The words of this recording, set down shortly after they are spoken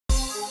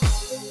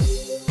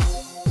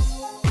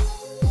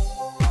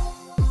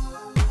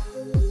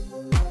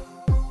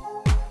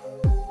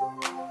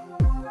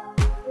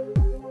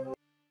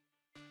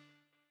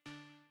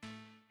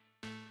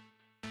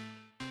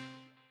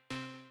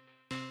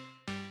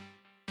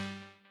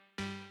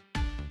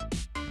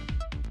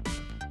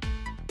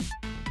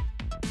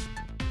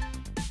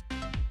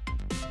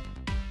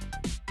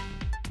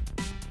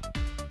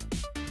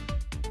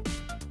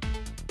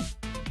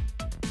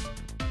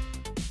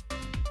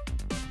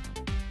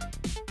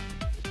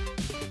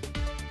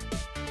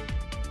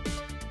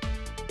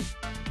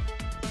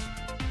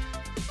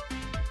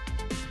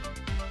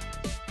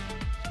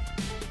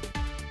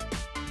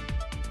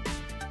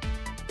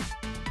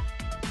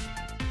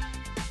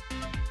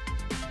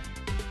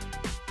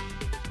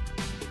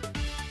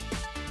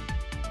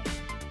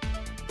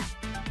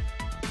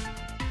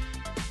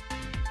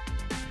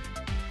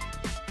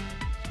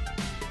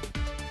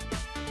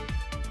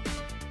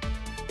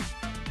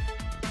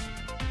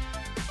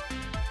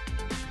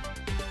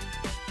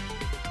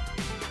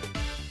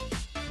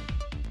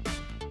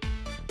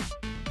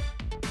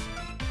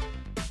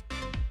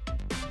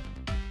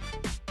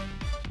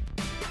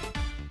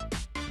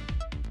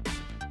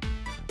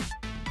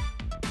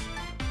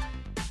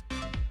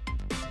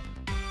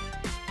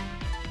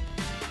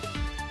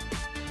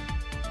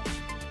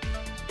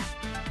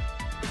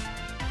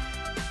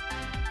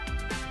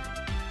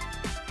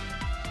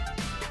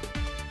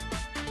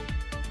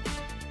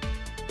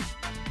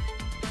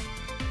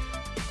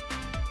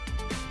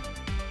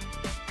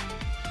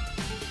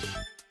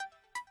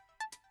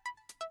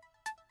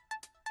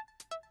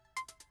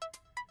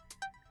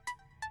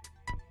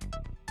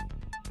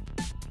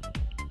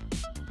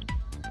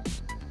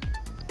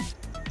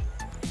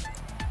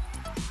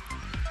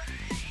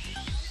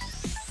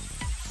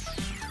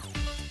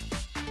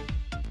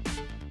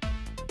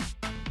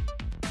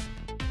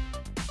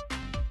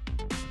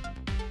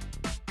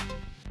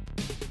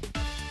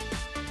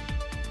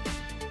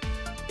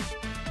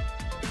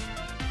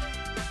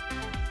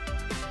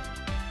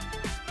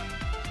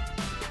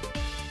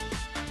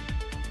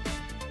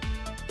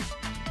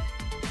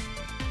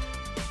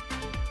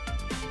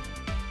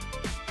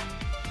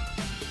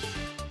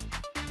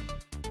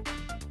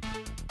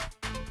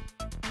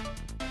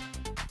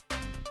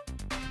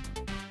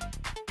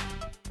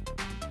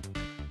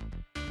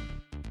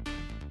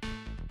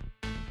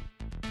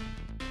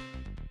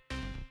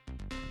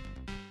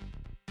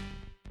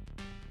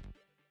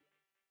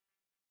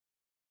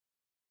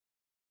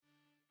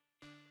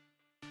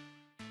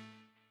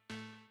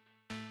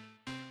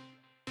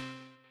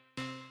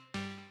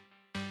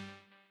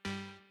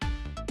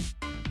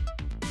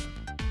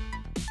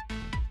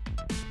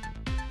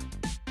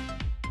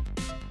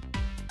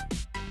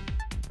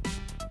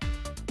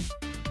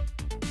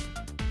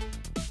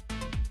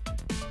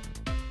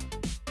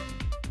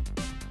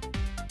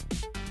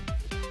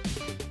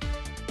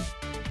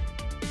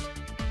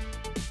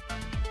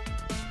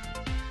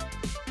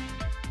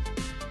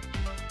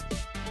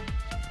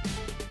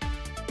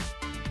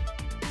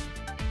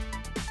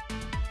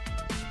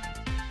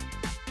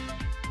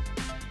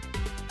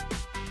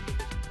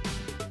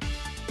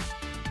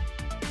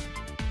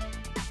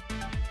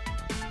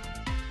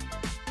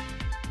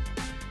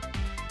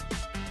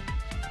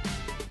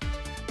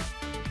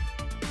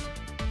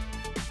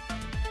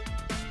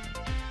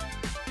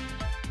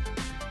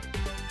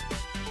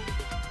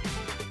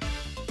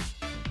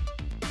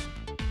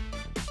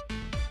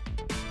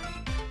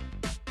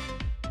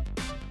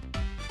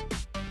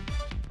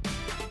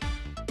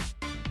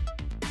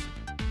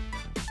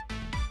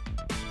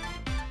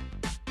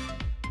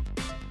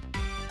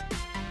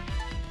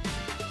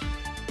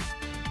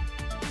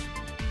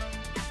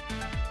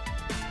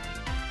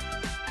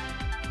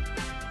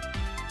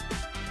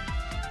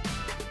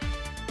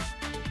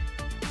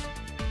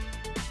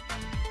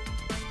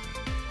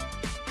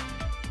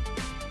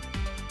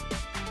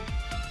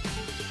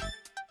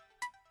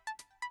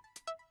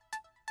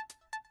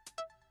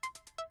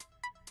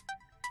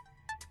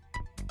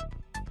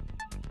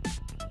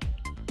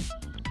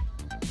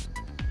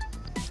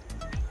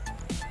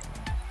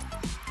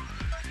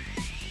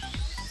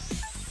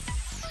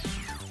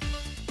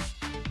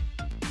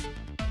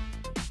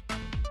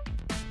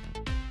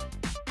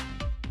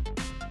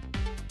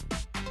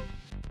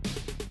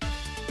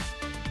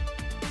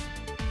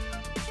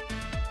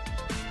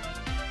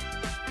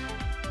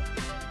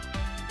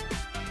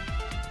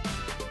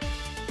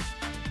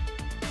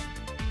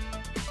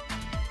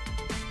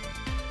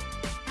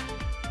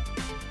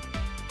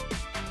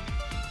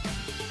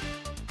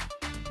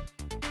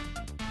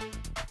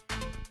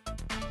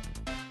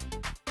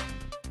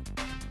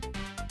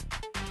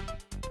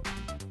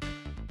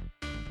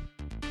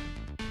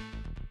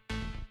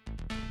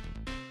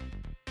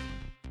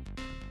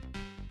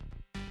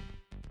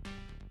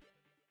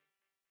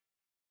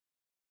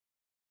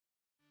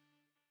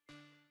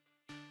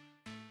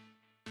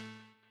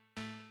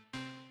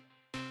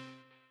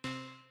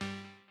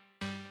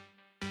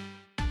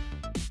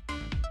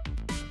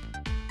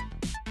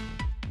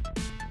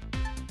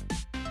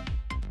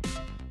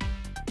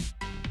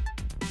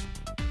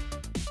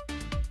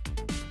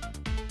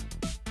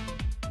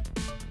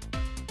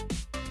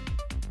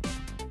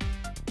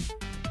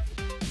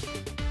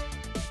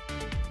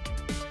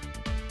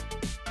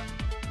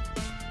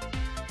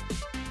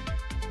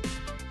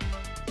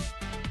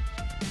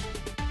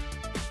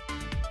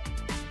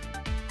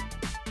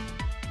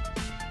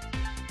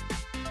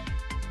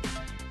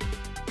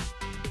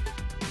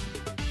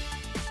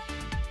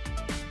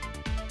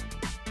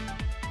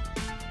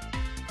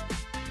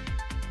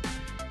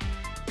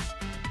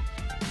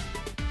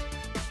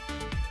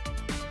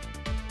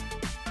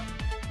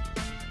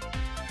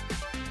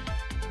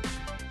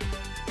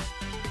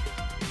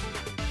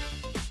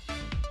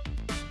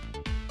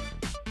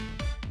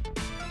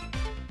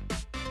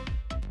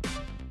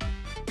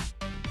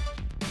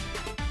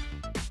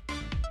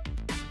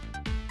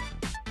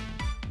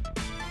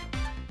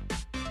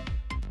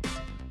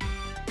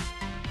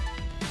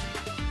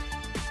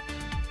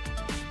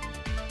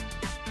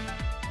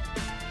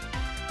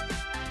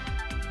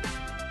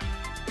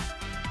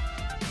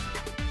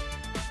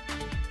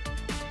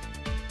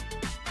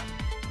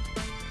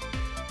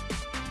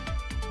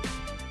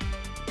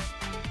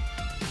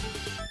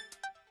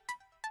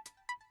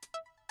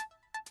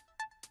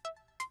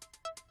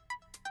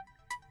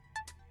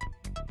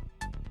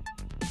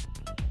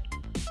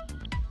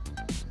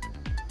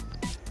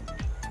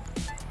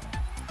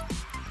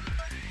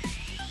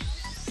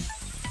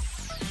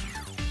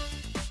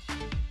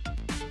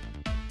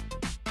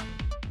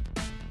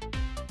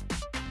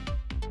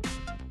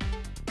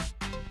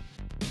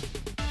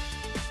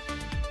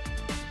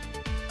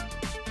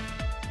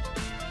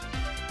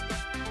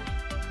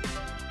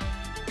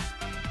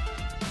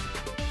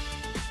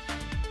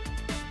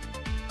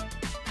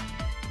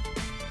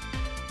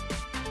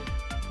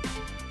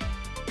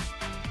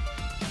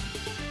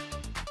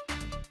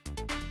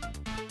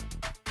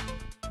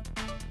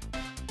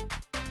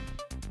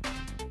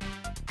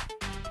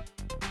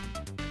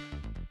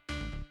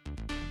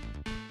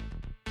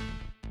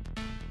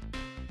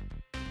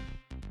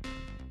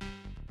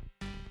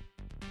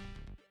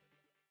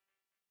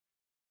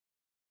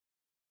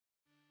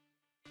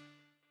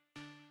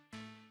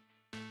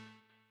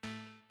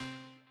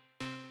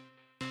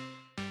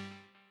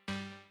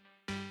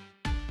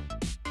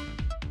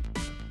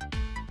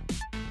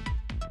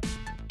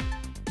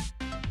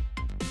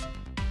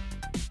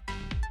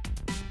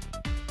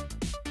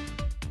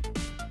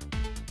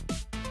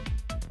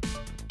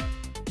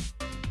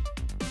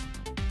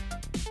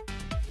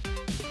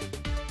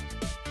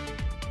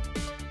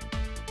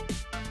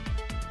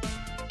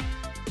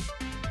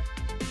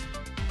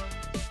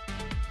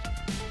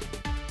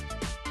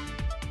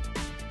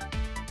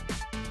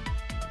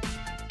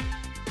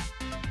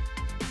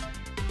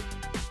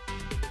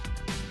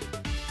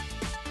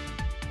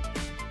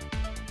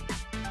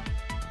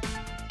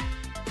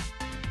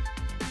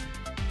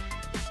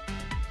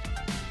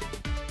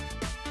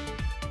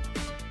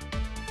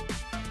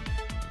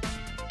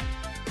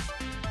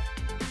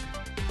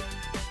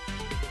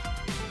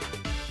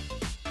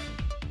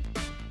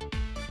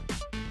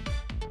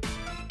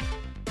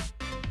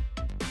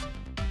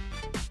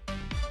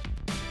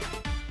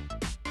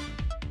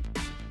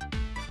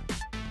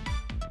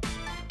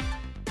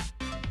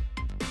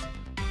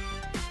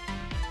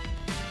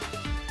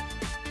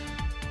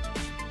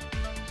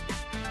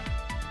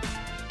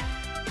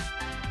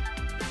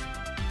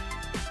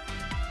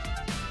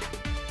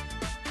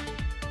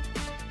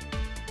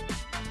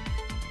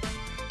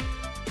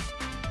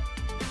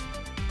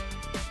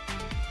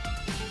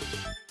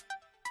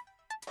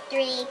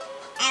3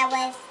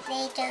 hours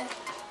later.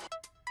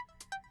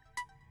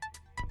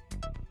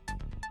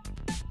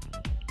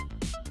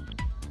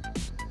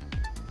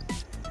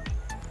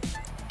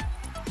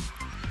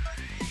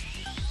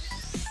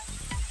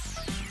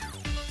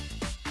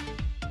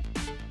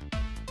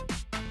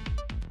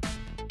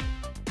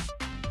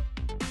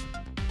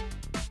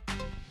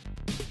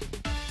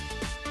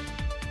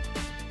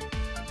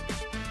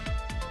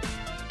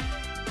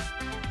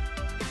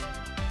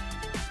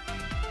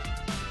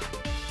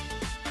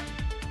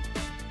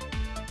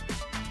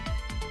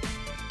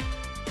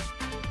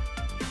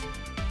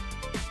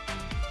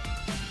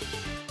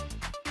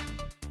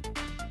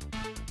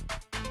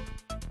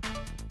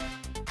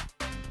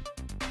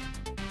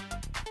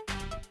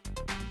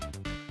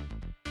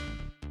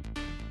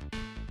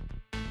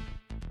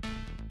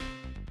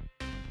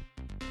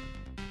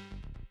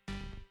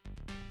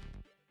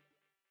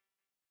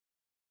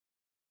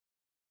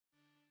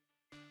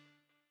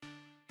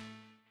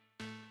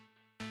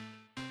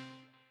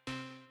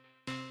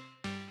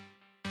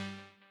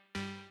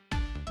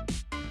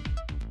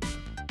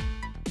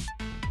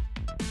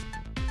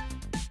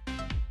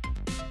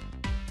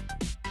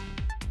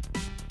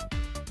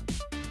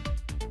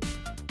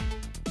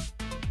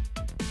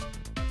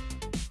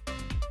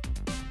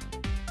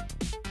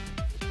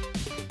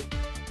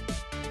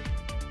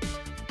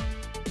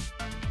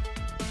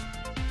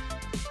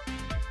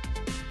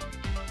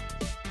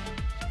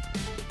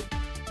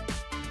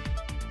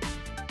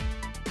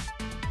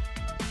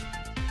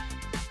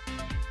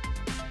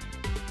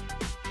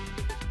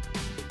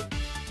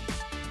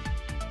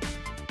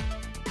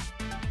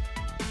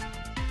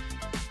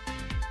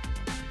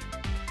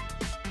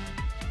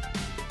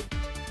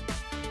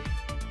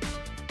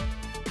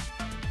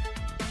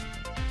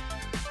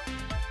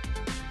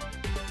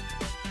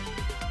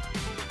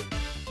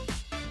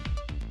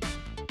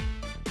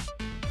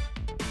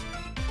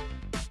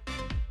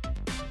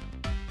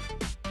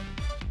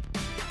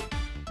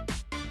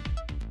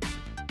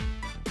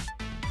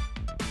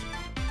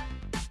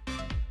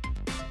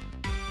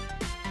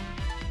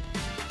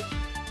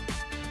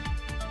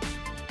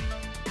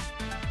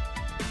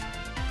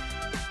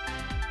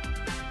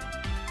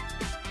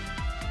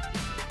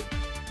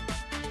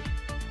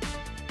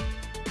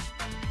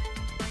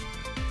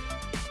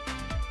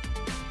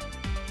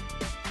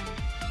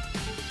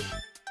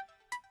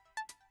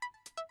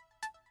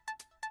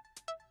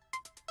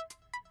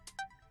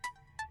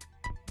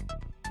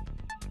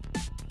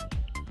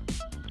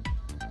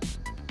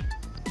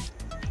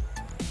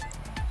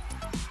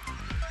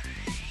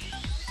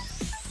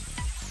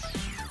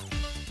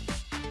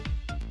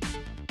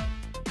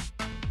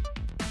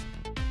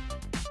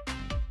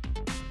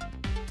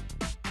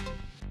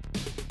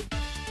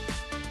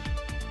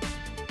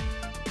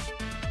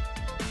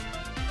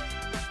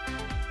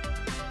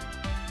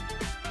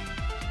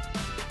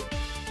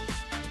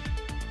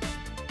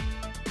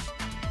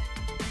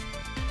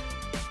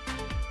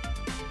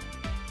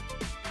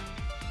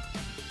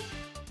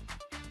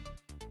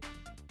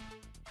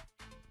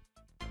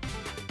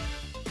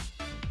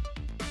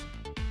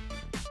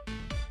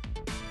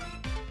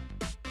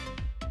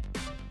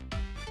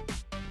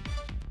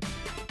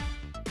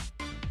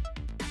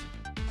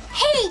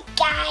 Hey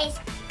guys,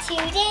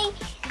 today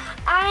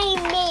I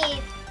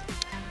made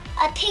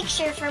a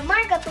picture for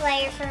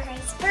Markiplier for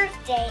his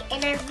birthday,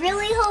 and I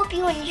really hope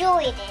you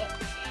enjoyed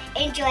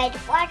it. Enjoyed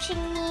watching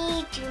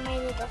me do my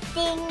little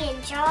thing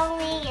and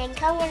drawing and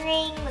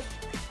coloring with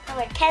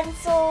colored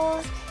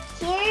pencils.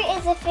 Here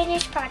is a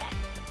finished product.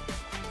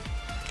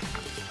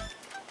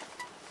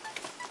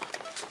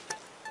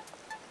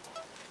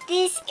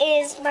 This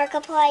is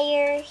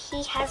Markiplier.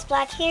 He has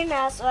black hair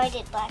now, so I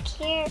did black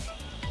hair.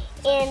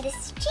 And this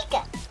is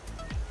Chica.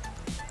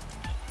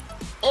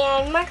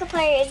 And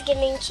Markiplier is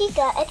giving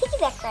Chica a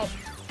piggyback ride.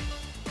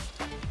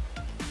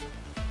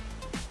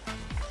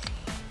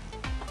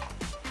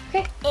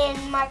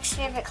 And Mark's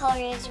favorite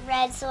color is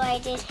red, so I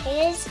did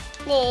his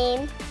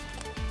name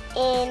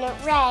in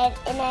red,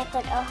 and I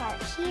put a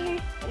heart here,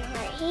 and a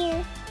heart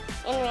here,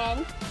 in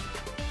red.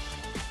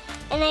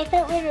 And I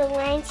put little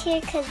lines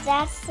here, because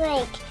that's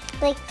like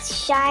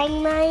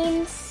shine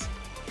lines,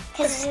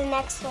 because it's an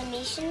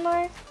exclamation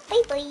mark.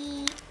 Bye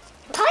bye.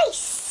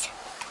 Peace.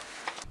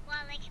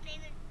 Wall like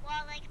penguin,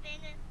 wall like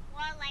penguin,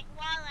 wall like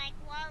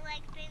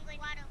penguin,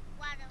 waddle.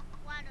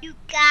 You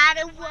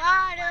gotta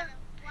waddle.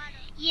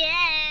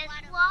 Yes,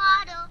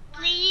 waddle.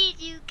 Please,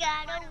 you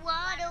gotta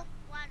waddle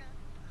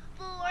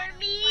for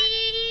me.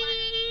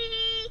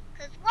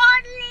 'Cause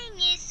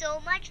waddling is so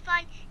much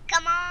fun.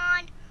 Come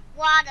on,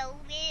 waddle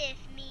with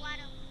me.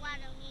 Waddle.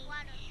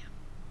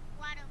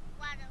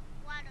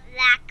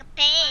 Like a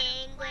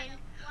penguin.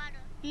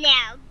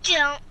 Now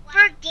don't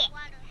forget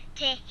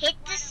to hit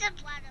the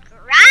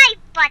subscribe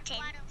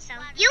button so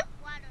you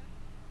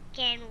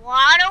can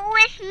waddle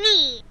with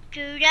me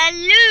to the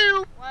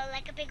loo. Waddle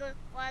like a penguin,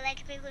 waddle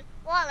like a penguin,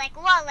 waddle like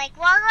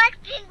a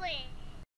penguin.